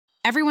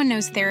Everyone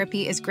knows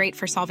therapy is great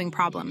for solving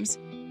problems,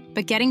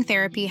 but getting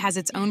therapy has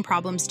its own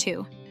problems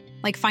too,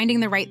 like finding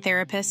the right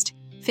therapist,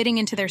 fitting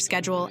into their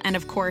schedule, and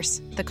of course,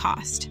 the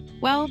cost.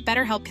 Well,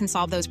 BetterHelp can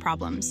solve those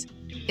problems.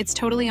 It's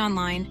totally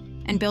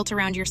online and built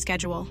around your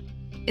schedule.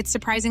 It's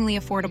surprisingly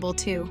affordable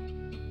too.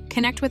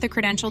 Connect with a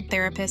credentialed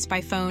therapist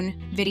by phone,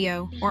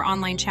 video, or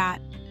online chat,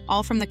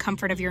 all from the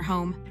comfort of your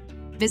home.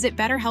 Visit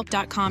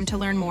BetterHelp.com to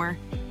learn more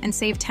and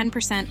save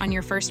 10% on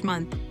your first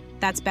month.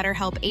 That's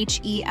BetterHelp,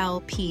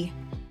 H-E-L-P.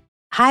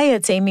 Hi,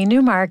 it's Amy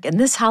Newmark, and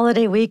this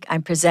holiday week,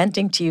 I'm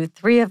presenting to you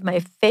 3 of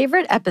my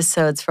favorite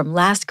episodes from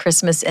last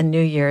Christmas and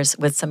New Year's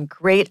with some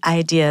great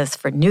ideas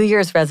for New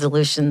Year's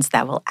resolutions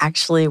that will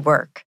actually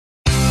work.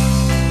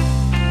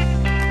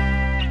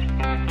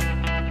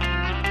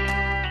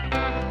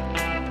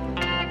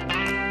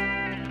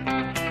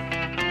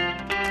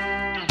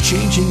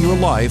 Changing your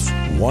life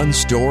one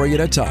story at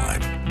a time.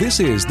 This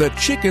is the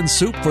Chicken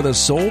Soup for the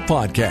Soul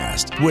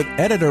podcast with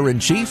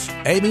Editor-in-Chief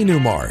Amy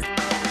Newmark.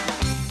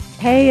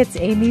 Hey, it's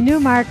Amy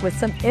Newmark with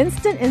some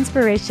instant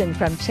inspiration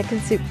from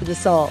Chicken Soup for the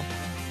Soul.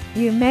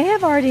 You may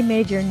have already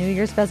made your New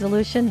Year's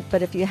resolution,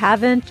 but if you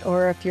haven't,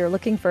 or if you're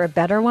looking for a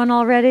better one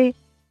already,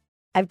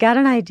 I've got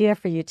an idea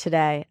for you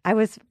today. I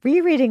was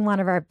rereading one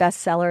of our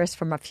bestsellers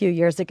from a few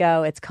years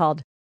ago. It's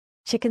called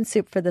Chicken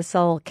Soup for the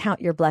Soul, Count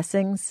Your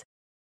Blessings.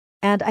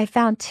 And I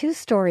found 2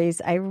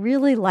 stories I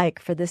really like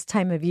for this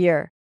time of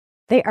year.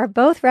 They are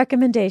both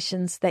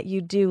recommendations that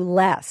you do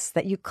less,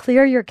 that you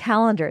clear your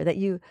calendar, that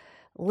you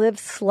live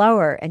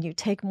slower, and you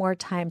take more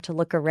time to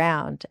look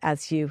around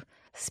as you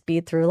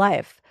speed through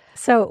life.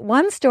 So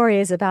one story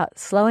is about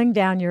slowing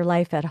down your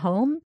life at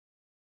home,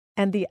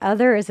 and the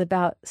other is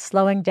about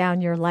slowing down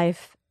your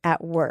life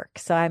at work.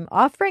 So I'm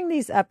offering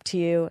these up to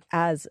you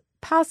as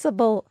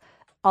possible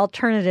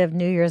alternative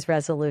New Year's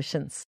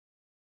resolutions.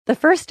 The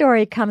first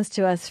story comes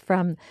to us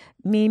from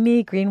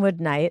Mimi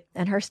Greenwood Knight,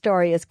 and her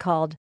story is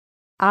called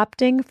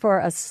Opting for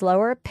a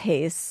Slower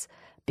Pace,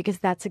 because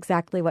that's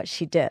exactly what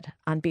she did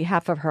on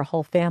behalf of her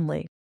whole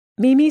family.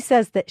 Mimi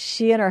says that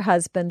she and her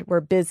husband were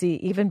busy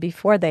even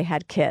before they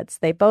had kids.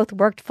 They both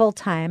worked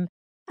full-time,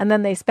 and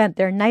then they spent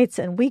their nights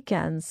and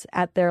weekends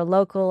at their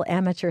local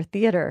amateur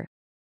theater.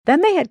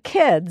 Then they had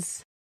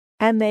kids,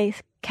 and they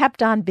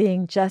kept on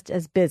being just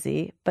as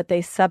busy, but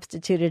they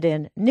substituted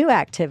in new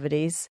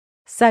activities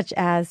such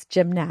as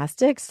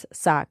gymnastics,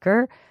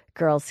 soccer,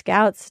 Girl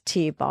Scouts,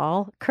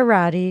 T-ball,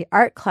 karate,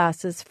 art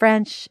classes,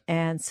 French,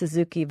 and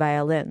Suzuki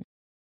violin.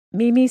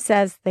 Mimi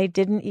says they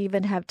didn't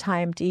even have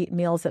time to eat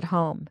meals at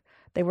home.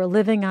 They were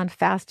living on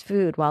fast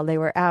food while they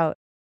were out.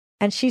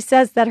 And she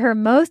says that her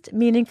most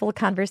meaningful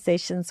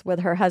conversations with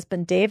her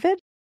husband, David,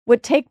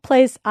 would take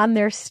place on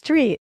their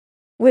street,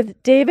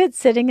 with David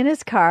sitting in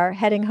his car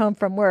heading home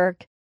from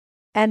work,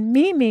 and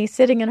Mimi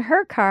sitting in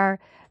her car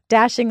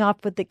dashing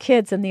off with the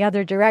kids in the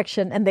other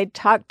direction, and they'd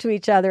talk to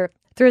each other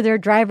through their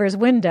driver's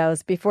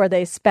windows before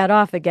they sped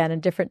off again in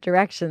different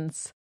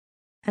directions.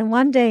 And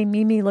one day,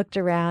 Mimi looked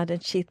around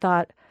and she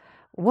thought,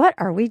 what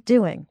are we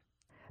doing?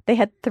 They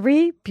had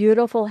 3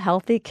 beautiful,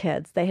 healthy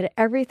kids. They had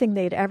everything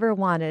they'd ever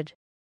wanted,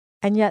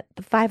 and yet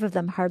the 5 of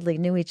them hardly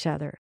knew each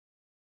other.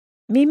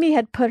 Mimi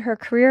had put her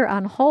career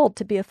on hold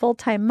to be a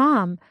full-time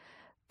mom,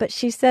 but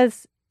she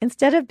says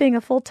instead of being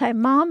a full-time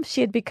mom,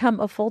 she had become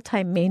a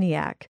full-time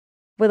maniac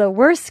with a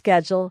worse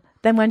schedule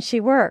than when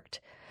she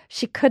worked.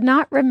 She could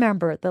not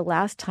remember the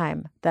last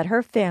time that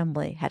her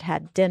family had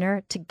had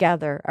dinner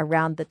together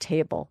around the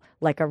table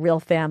like a real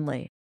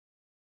family.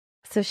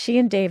 So she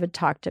and David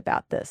talked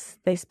about this.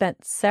 They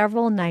spent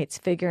several nights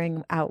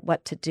figuring out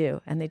what to do,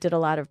 and they did a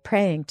lot of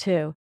praying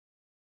too.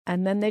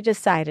 And then they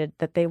decided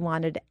that they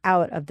wanted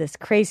out of this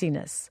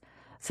craziness.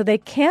 So they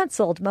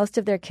canceled most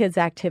of their kids'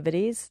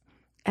 activities,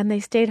 and they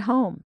stayed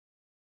home,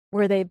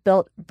 where they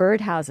built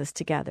birdhouses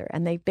together,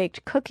 and they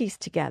baked cookies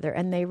together,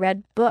 and they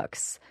read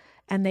books,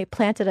 and they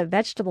planted a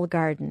vegetable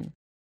garden.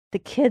 The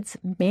kids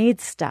made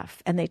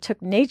stuff, and they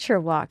took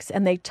nature walks,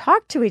 and they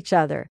talked to each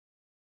other.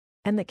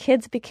 And the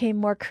kids became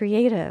more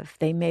creative.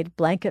 They made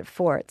blanket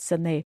forts,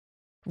 and they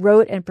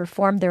wrote and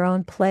performed their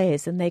own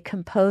plays, and they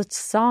composed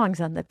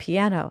songs on the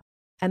piano,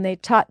 and they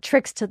taught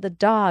tricks to the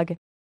dog,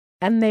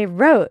 and they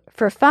wrote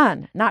for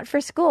fun, not for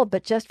school,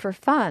 but just for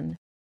fun.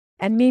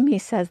 And Mimi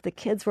says the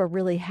kids were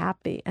really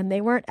happy, and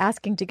they weren't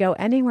asking to go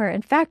anywhere.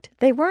 In fact,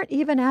 they weren't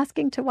even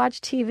asking to watch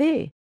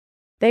TV.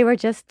 They were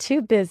just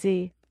too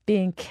busy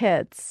being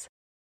kids.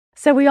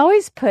 So we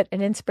always put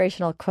an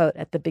inspirational quote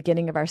at the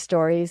beginning of our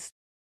stories.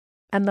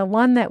 And the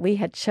one that we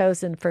had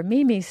chosen for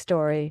Mimi's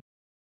story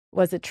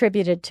was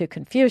attributed to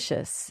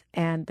Confucius.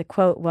 And the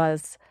quote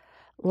was,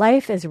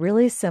 "Life is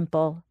really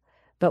simple,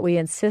 but we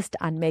insist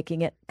on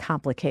making it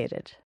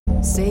complicated."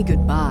 Say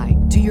goodbye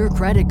to your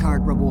credit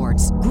card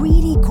rewards.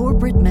 Greedy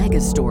corporate mega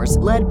stores,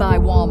 led by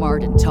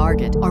Walmart and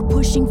Target, are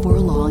pushing for a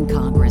law in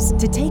Congress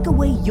to take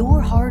away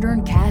your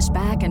hard-earned cash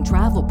back and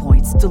travel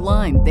points to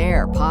line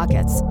their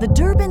pockets. The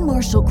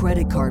Durbin-Marshall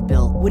credit card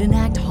bill would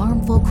enact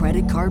harmful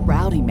credit card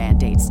routing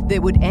mandates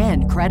that would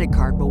end credit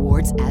card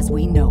rewards as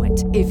we know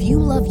it. If you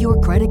love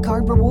your credit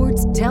card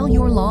rewards, tell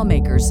your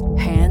lawmakers,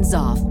 hands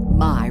off.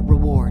 My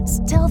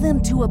Rewards. Tell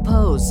them to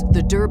oppose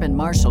the Durbin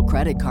Marshall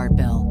credit card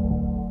bill.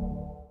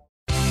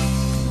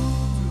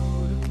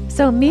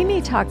 So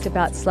Mimi talked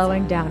about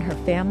slowing down her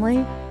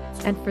family.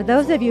 And for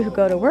those of you who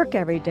go to work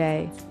every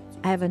day,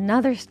 I have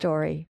another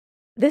story.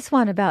 This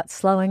one about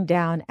slowing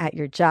down at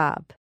your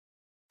job.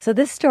 So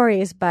this story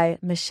is by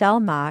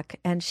Michelle Mock,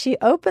 and she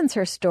opens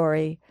her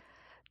story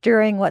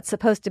during what's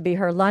supposed to be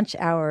her lunch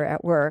hour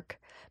at work,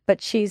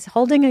 but she's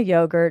holding a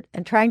yogurt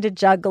and trying to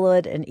juggle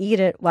it and eat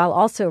it while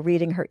also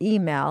reading her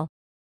email.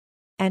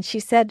 And she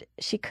said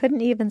she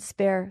couldn't even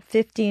spare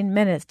 15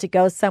 minutes to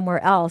go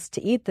somewhere else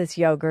to eat this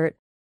yogurt.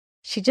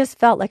 She just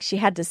felt like she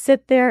had to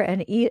sit there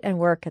and eat and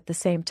work at the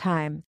same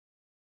time.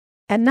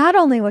 And not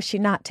only was she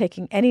not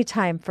taking any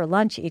time for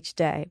lunch each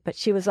day, but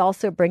she was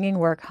also bringing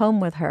work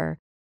home with her.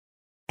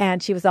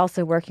 And she was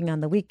also working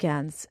on the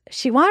weekends.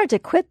 She wanted to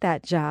quit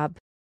that job,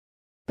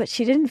 but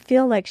she didn't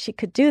feel like she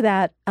could do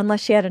that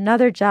unless she had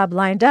another job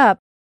lined up.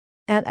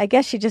 And I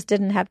guess she just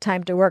didn't have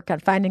time to work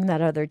on finding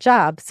that other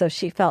job, so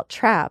she felt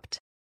trapped.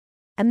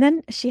 And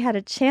then she had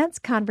a chance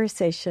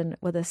conversation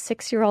with a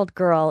 6-year-old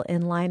girl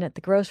in line at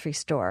the grocery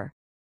store.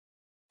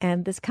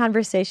 And this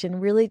conversation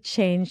really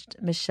changed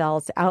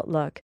Michelle's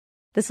outlook.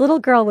 This little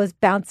girl was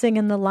bouncing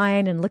in the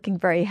line and looking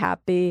very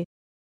happy.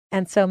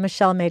 And so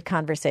Michelle made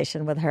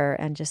conversation with her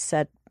and just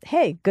said,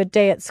 "Hey, good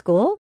day at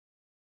school?"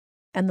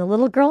 And the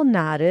little girl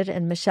nodded,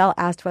 and Michelle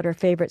asked what her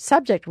favorite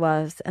subject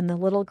was. And the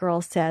little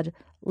girl said,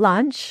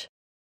 "Lunch."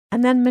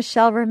 And then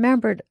Michelle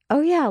remembered,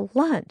 oh yeah,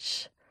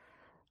 lunch.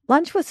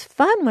 Lunch was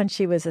fun when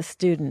she was a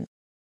student.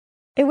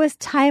 It was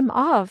time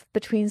off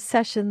between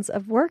sessions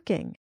of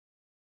working.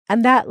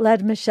 And that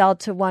led Michelle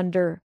to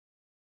wonder,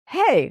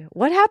 hey,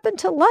 what happened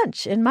to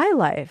lunch in my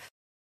life?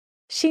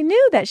 She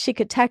knew that she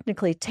could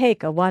technically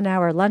take a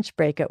 1-hour lunch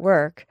break at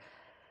work.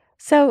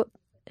 So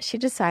she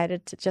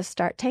decided to just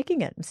start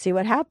taking it and see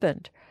what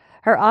happened.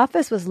 Her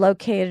office was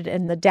located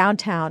in the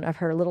downtown of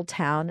her little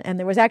town, and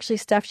there was actually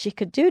stuff she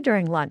could do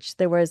during lunch.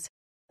 There was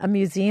a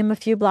museum a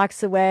few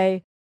blocks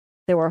away.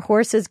 There were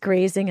horses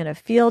grazing in a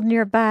field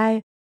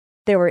nearby.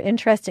 There were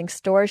interesting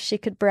stores she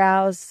could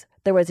browse.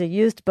 There was a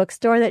used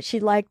bookstore that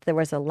she liked. There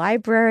was a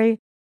library.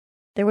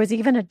 There was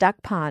even a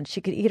duck pond.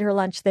 She could eat her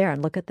lunch there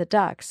and look at the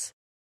ducks.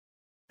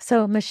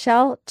 So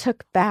Michelle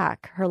took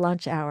back her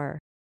lunch hour.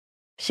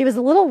 She was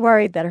a little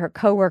worried that her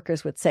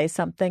coworkers would say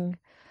something,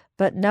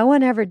 but no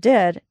one ever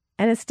did.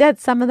 And instead,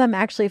 some of them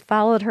actually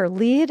followed her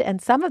lead,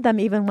 and some of them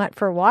even went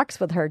for walks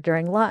with her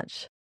during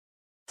lunch.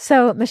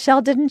 So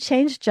Michelle didn't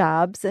change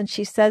jobs, and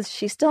she says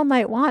she still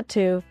might want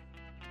to,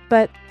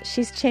 but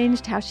she's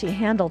changed how she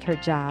handled her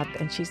job,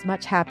 and she's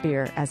much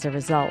happier as a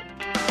result.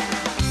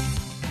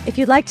 If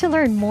you'd like to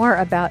learn more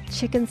about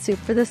Chicken Soup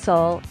for the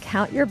Soul,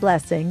 Count Your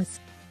Blessings,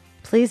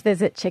 please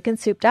visit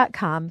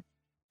chickensoup.com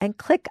and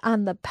click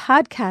on the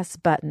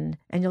podcast button,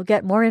 and you'll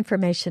get more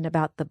information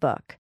about the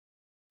book.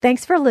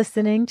 Thanks for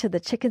listening to the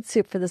Chicken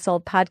Soup for the Soul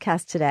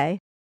podcast today.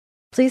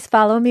 Please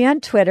follow me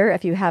on Twitter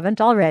if you haven't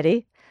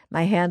already.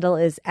 My handle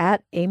is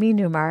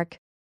 @AmyNewmark.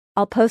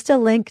 I'll post a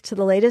link to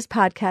the latest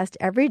podcast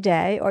every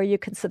day, or you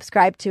can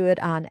subscribe to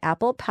it on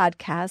Apple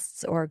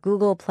Podcasts or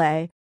Google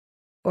Play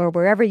or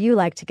wherever you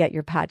like to get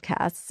your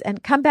podcasts.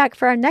 And come back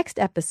for our next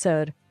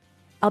episode.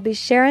 I'll be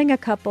sharing a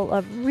couple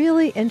of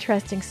really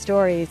interesting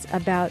stories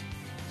about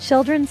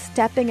children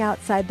stepping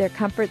outside their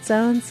comfort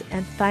zones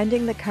and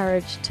finding the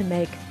courage to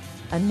make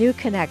a new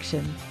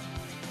connection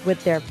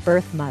with their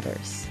birth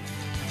mothers.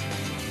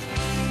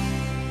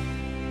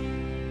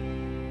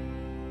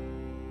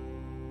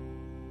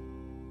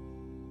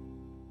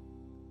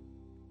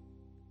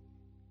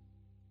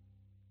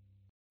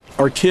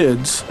 Our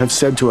kids have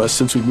said to us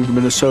since we moved to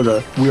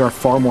Minnesota, we are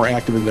far more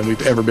active than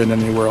we've ever been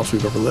anywhere else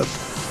we've ever lived.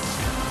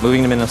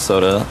 Moving to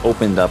Minnesota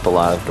opened up a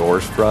lot of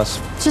doors for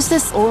us. Just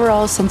this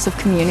overall sense of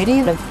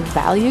community, of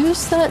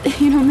values that,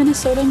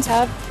 Minnesotans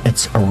have.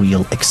 It's a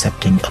real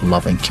accepting,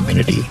 loving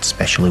community,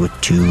 especially with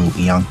 2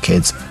 young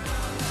kids.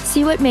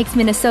 See what makes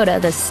Minnesota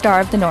the star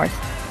of the North.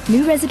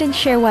 New residents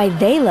share why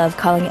they love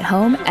calling it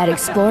home at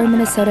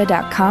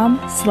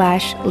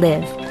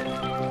exploreminnesota.com/live.